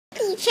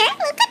teacher.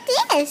 Look at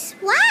this.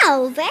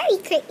 Wow, very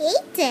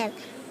creative.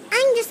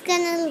 I'm just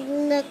gonna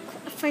look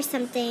for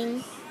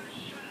something.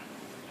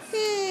 Oh!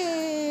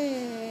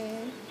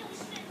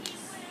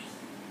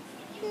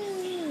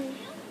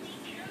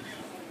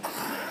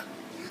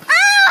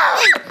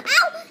 Ow!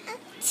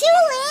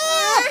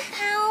 Tulip!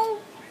 Ow!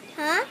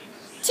 Huh?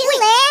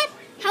 Tulip!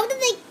 How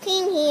did they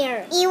came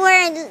here? You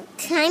were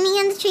climbing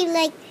on the tree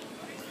like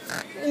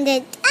in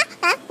the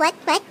what?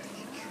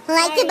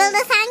 Like to build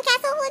a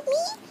sandcastle with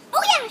me?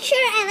 Oh yeah, sure,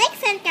 I like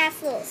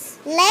sandcastles.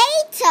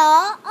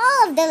 Later,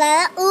 all of the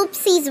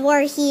Lalaoopsies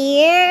were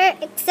here,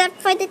 except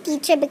for the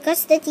teacher,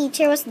 because the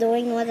teacher was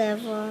doing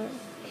whatever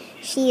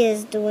she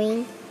is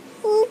doing.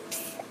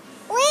 Oops.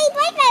 Wait,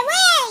 my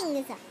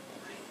wings!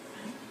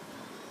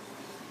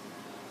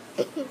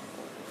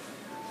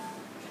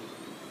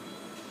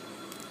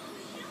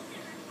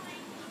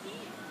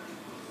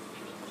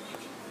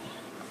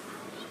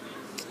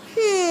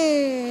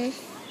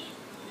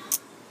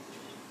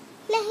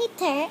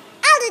 Later,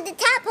 out of the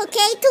top,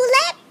 okay,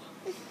 Tulip?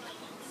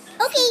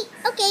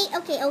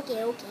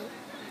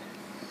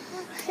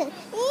 Okay.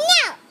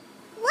 No!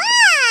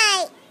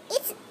 Why? We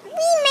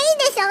made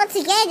this all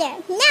together.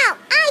 No,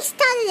 I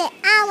started it.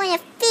 I want to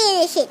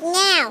finish it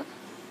now.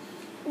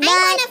 I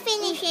want to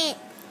finish it.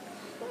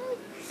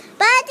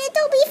 But it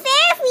will be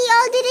fair if we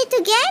all did it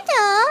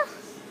together.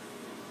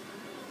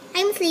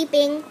 I'm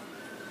sleeping.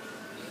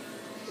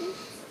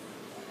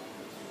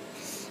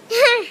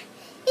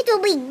 It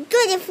will be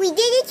good if we did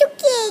it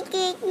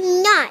together,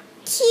 not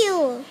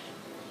you.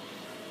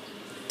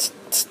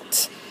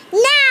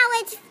 Now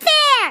it's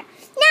fair.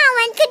 No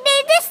one could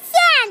build the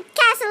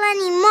sandcastle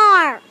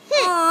anymore.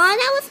 Aw,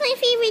 that was my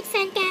favorite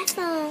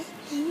sandcastle.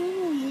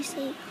 Oh, you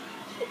see.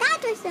 That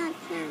was not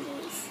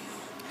nice.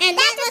 And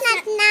that was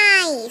not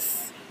nice.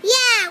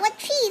 Yeah, what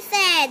she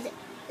said.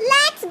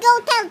 Let's go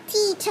tell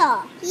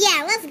teacher.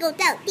 Yeah, let's go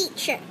tell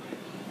teacher.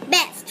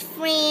 Best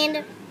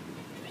friend.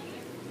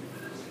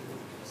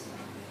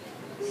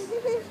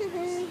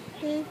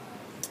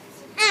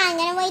 I'm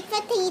gonna wait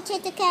for teacher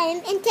to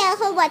come and tell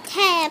her what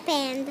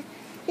happened.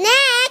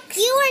 Next!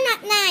 You were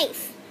not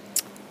nice.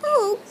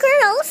 Oh,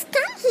 girls,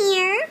 come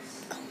here.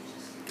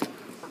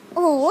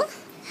 Oh,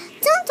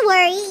 don't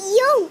worry.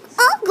 You'll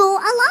all go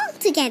along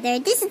together.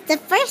 This is the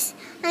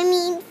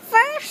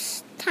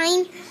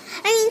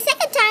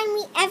second time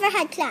we ever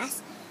had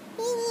class.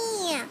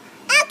 Yeah.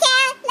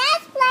 Okay,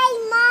 let's play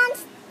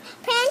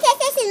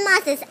princesses and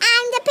monsters.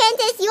 I'm the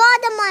princess, you're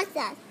the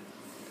monster.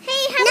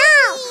 Hey, how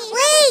about me?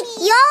 Wait,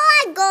 you're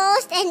a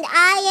ghost and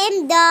I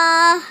am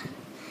the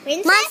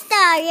Princess?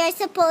 monster. You're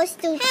supposed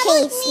to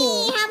chase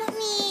me. How about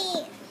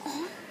me?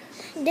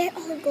 They're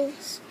all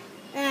ghosts.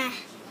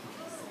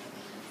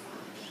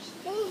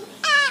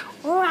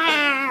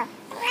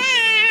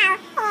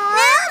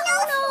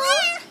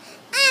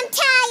 I'm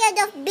tired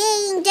of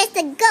being just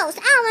a ghost.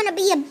 I want to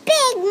be a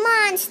big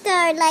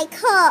monster like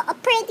her. A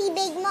pretty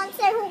big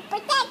monster who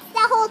protects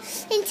the whole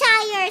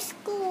entire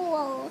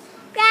school.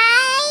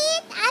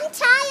 Right? I'm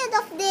tired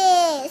of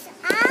this.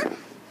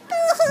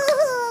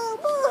 Boo-hoo-hoo,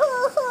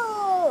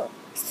 boo-hoo-hoo.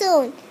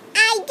 Soon,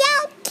 I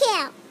don't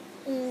care.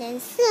 And then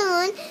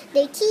soon,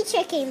 the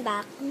teacher came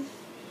back.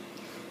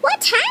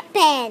 What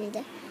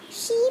happened?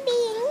 She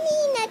being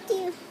mean at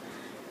you.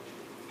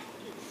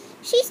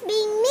 She's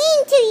being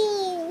mean to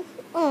you.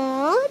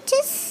 Oh,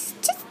 just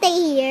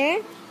stay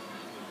here.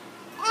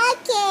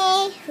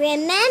 Okay,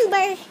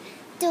 remember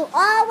to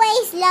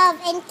always love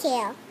and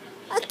care.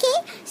 Okay,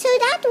 so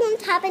that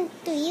won't happen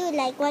to you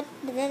like what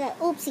the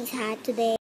Lalaoopsies had today.